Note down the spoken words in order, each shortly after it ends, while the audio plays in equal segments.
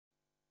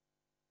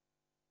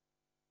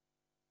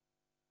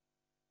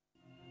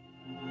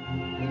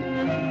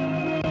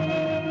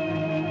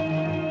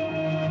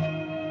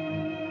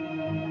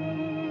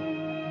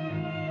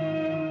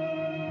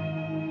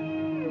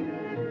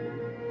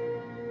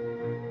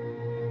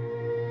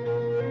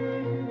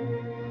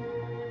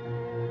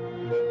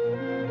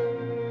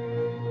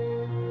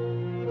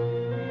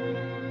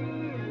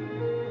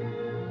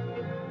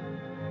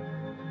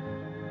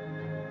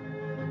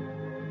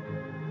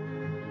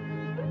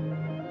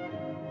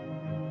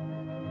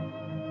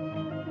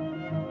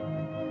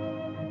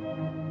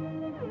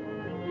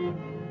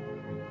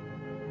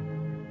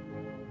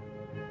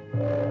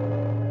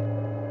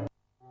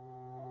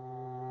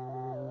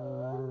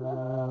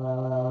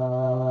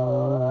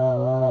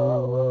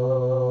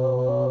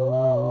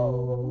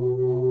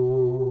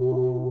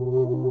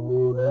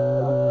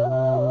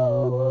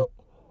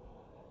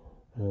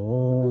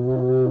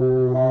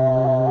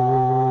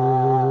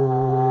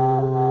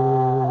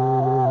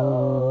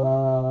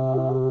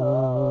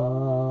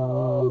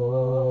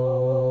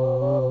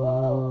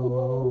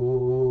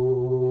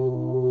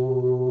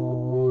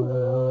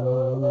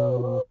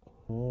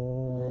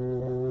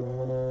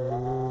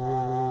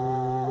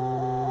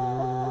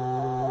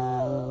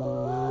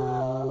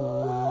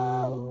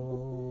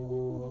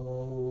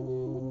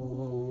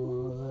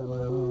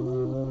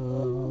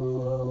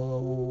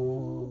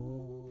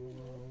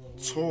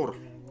Tsuur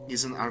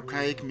is an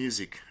archaic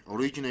music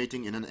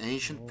originating in an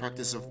ancient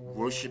practice of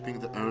worshipping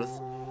the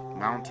earth,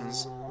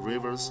 mountains,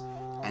 rivers,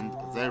 and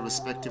their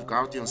respective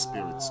guardian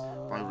spirits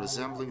by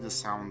resembling the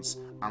sounds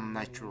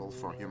unnatural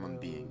for human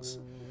beings.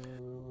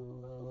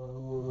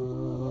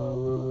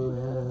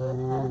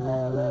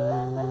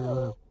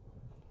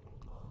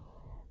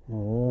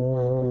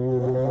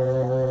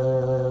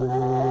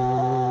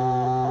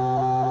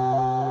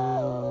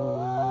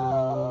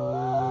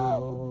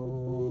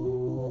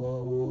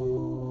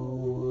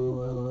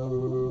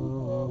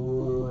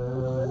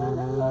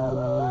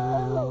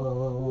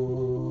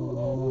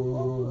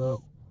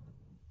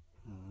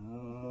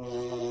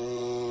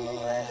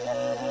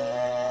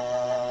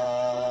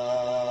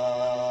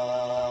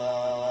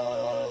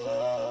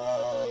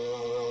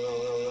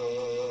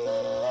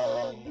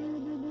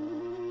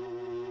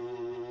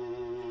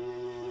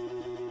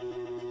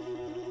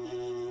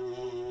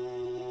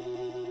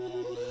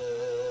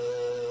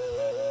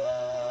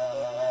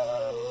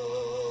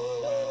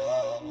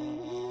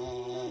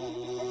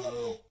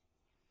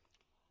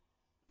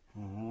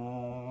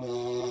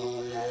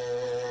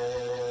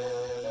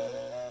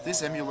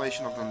 This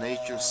emulation of the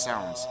nature's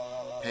sounds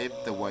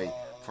paved the way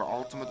for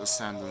ultimate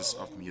ascendance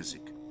of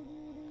music.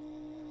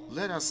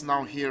 Let us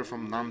now hear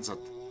from Nanzat,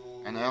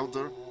 an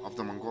elder of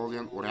the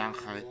Mongolian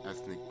Uriankhai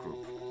ethnic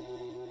group.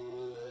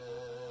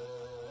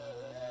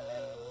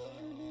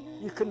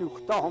 Их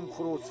нүхтэй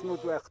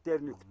хомхруулснууд байх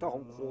дээр нүхтэй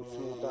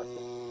хомхруулснуудаас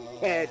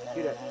хайр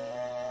тэр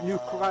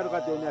нүх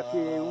гаргаад байна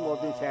тийм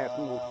олон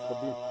сайхан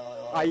усгын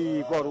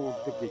аягаар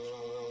үлдэг гэж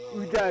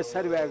үдээ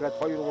сар байгаад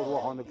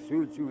 2-3 хоног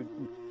сүүл-сүүлд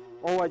нь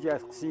овоож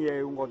ясгсан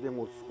юм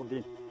олон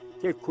усгын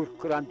тэг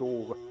хүрхран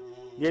дууг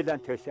нэлэн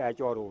төсөөж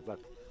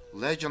оруулаад.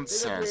 Legend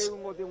says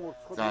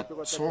that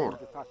Tsuur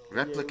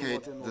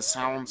replicate the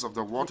sounds of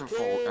the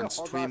waterfall and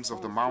streams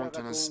of the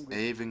mountainous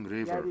Aving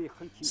River,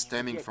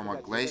 stemming from a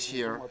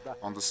glacier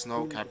on the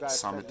snow-capped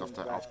summit of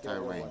the Altai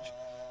Range,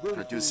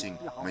 producing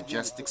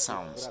majestic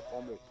sounds,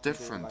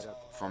 different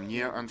from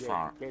near and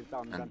far,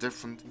 and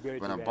different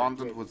when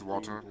abundant with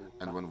water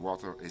and when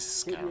water is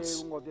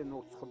scarce.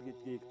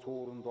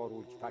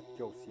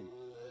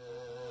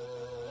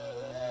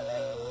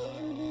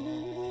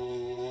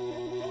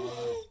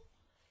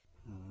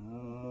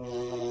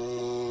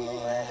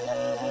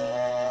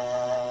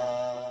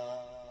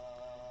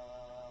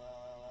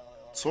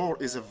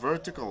 Tsuur is a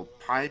vertical,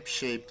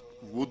 pipe-shaped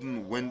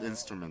wooden wind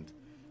instrument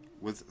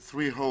with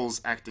 3 holes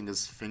acting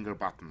as finger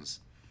buttons.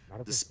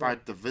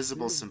 Despite the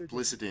visible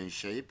simplicity in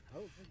shape,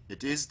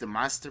 it is the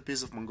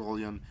masterpiece of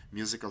Mongolian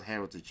musical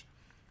heritage,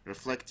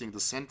 reflecting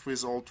the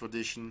centuries-old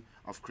tradition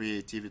of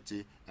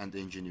creativity and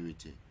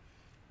ingenuity.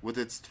 With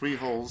its 3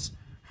 holes,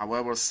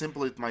 however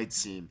simple it might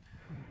seem,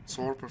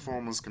 Tsuur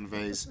performance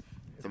conveys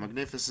the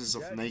magnificence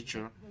of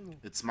nature,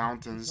 its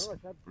mountains,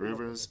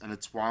 rivers, and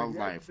its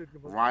wildlife,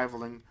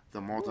 rivaling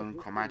the modern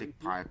chromatic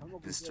pipe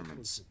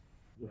instruments.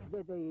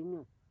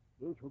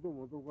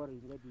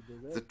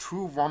 The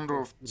true wonder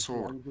of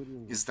Tsuur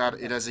is that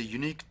it has a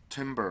unique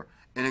timbre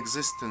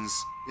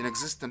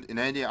inexistent in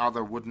any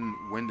other wooden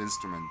wind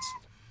instrument,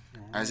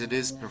 as it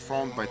is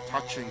performed by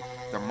touching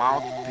the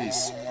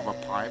mouthpiece of a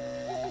pipe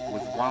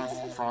with one's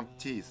front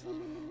teeth,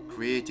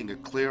 creating a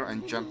clear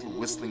and gentle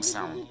whistling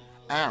sound,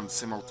 and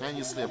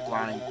simultaneously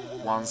applying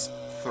one's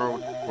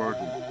throat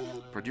burden,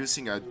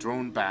 producing a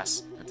drone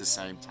bass at the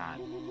same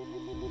time.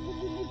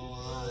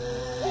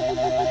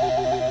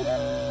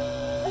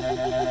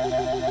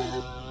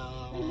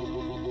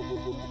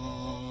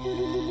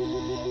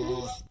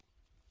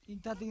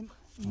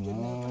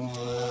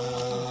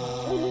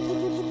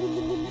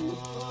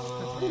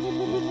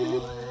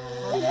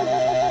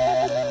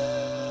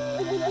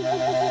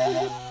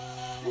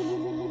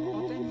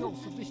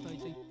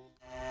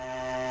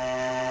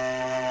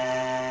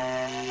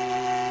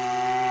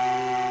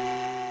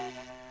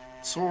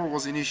 Tsuur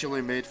was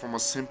initially made from a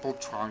simple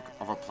trunk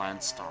of a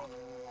plant stock.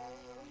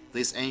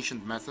 This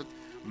ancient method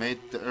made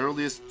the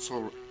earliest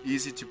tsuur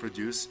easy to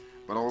produce,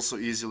 but also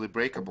easily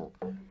breakable,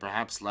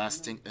 perhaps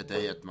lasting a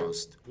day at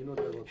most.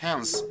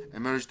 Hence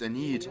emerged a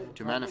need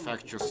to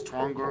manufacture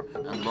stronger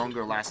and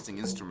longer-lasting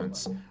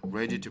instruments,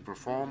 ready to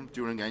perform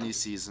during any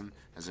season,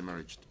 has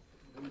emerged.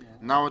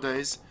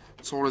 Nowadays,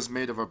 tsuur is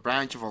made of a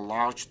branch of a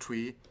large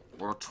tree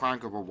or a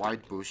trunk of a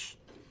wide bush,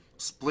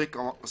 split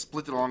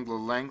along the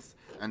length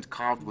and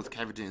carved with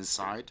cavity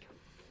inside.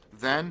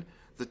 Then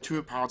the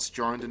 2 parts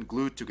joined and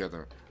glued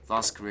together,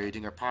 thus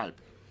creating a pipe.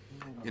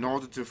 In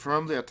order to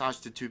firmly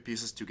attach the 2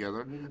 pieces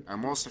together, a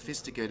more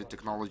sophisticated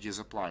technology is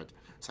applied,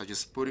 such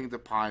as putting the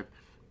pipe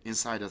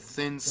inside a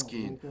thin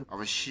skin of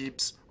a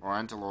sheep's or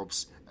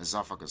antelope's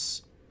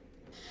esophagus.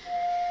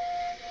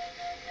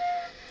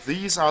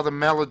 These are the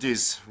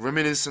melodies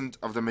reminiscent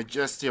of the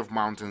majesty of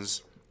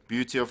mountains,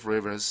 beauty of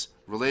rivers,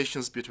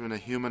 relations between a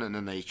human and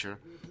a nature,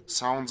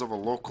 sounds of a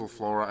local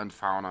flora and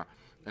fauna,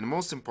 and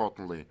most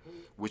importantly,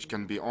 which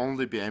can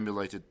only be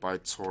emulated by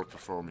Tsuur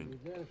performing.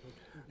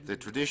 The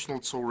traditional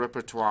Tsuur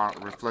repertoire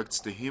reflects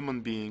the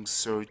human being's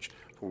search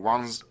for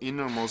one's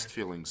innermost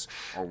feelings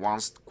or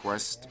one's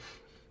quest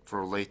for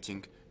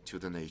relating to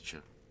the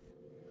nature.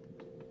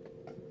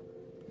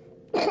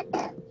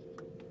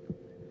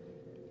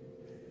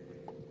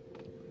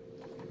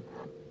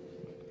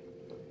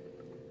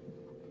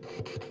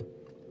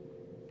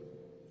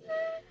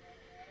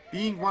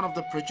 Being one of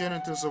the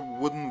progenitors of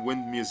wooden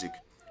wind music,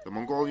 the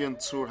Mongolian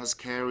Tsuur has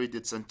carried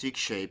its antique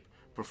shape,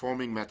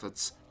 performing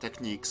methods,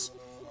 techniques,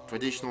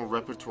 traditional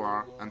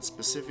repertoire, and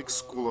specific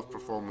school of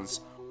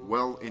performance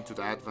well into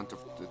the advent of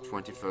the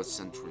 21st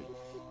century,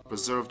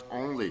 preserved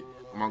only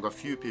among a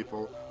few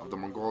people of the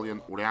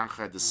Mongolian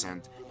Uriankhai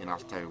descent in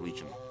Altai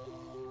Region.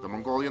 The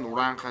Mongolian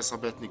Uriankhai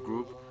subethnic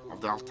group of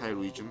the Altai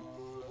Region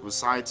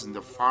resides in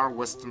the far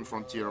western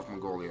frontier of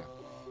Mongolia,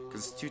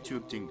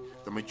 constituting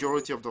the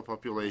majority of the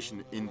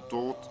population in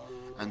Dot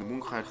and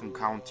Mungkhaikhan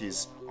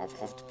counties of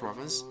Hovd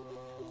province,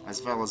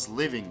 as well as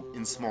living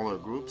in smaller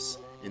groups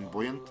in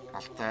Boyant,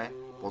 Altai,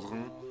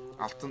 Bodrun,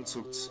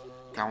 Altantsukt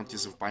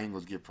counties of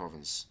Bayingölge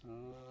province.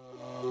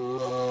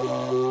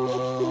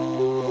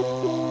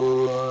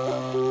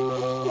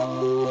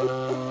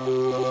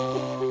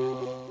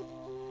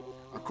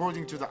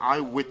 According to the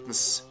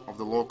eyewitness of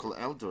the local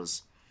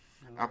elders,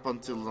 up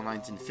until the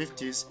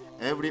 1950s,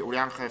 every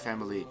Uriankhai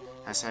family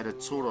has had a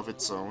Tsuur of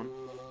its own,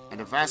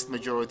 and a vast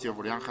majority of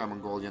Uriankhai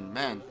Mongolian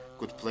men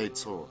could play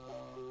Tsuur.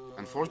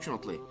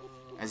 Unfortunately,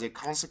 as a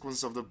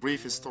consequence of the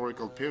brief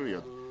historical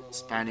period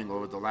spanning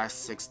over the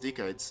last 6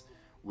 decades,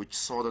 which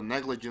saw the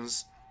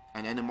negligence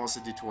and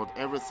animosity toward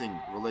everything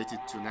related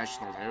to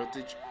national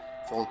heritage,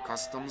 folk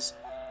customs,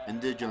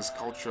 indigenous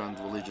culture and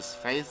religious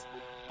faith,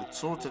 the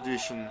Tsuur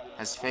tradition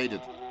has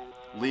faded,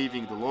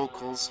 leaving the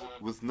locals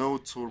with no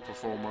Tsuur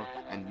performer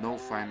and no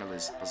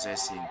families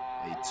possessing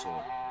a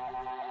Tsuur.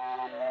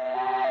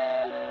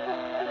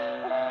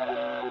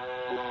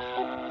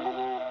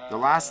 The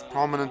last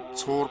prominent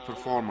Tsuur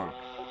performer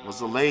was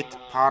the late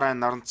Pare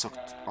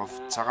Narntsokt of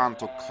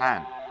Tsagantuk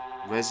clan,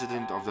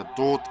 resident of the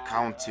Dot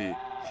County,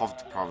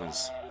 Hovd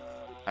province.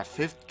 A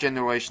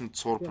fifth-generation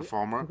Tsuur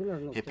performer,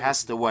 he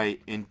passed away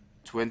in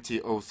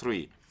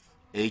 2003,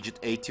 aged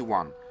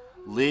 81,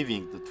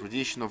 leaving the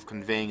tradition of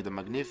conveying the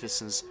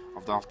magnificence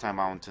of the Altai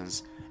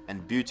Mountains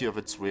and beauty of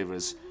its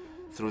rivers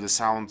through the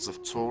sounds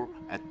of Tsuur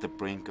at the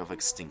brink of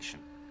extinction.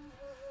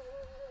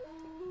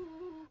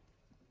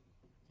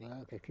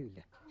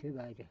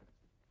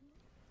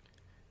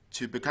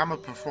 To become a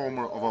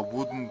performer of a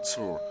wooden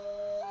Tsuur,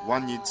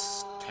 one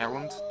needs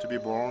talent to be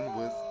born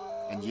with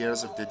and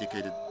years of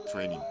dedicated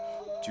training.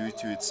 Due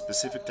to its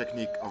specific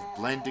technique of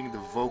blending the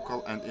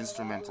vocal and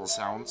instrumental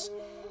sounds,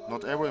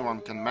 not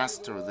everyone can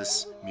master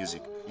this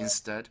music.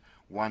 Instead,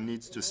 one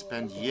needs to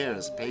spend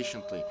years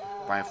patiently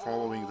by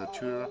following the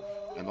tour,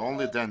 and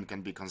only then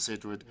can be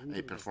considered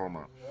a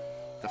performer.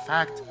 The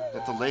fact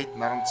that the late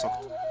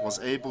Narntsokt was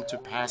able to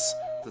pass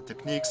the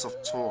techniques of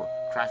Tsuur,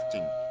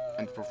 crafting,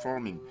 and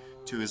performing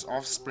to his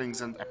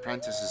offsprings and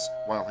apprentices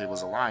while he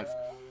was alive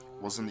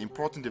was an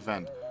important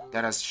event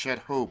that has shed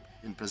hope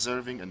in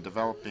preserving and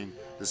developing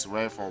this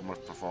rare form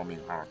of performing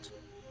art.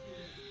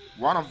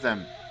 One of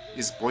them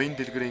is Boyin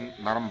Bilgring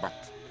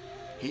Narambat.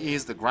 He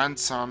is the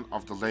grandson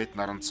of the late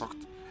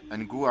Narntsokt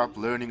and grew up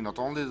learning not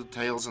only the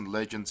tales and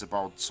legends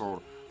about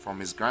Tsuur from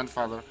his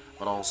grandfather,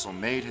 but also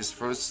made his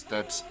first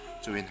steps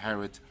to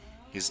inherit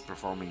his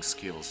performing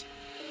skills.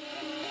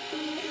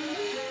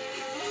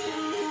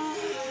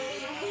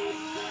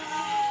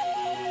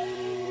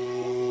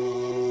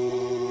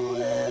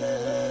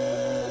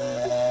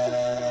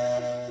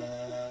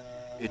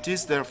 It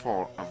is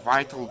therefore a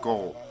vital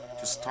goal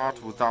to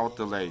start without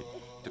delay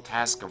the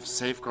task of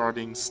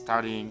safeguarding,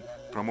 studying,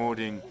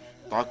 promoting,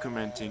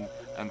 documenting,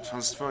 and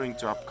transferring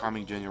to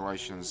upcoming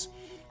generations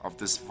of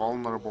this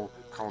vulnerable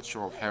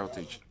cultural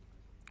heritage,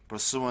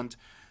 pursuant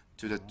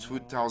to the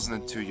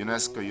 2002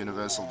 UNESCO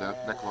Universal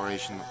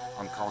Declaration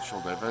on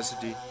Cultural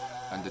Diversity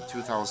and the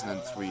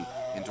 2003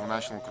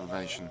 International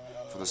Convention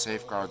for the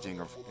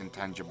Safeguarding of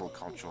Intangible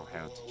Cultural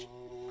Heritage.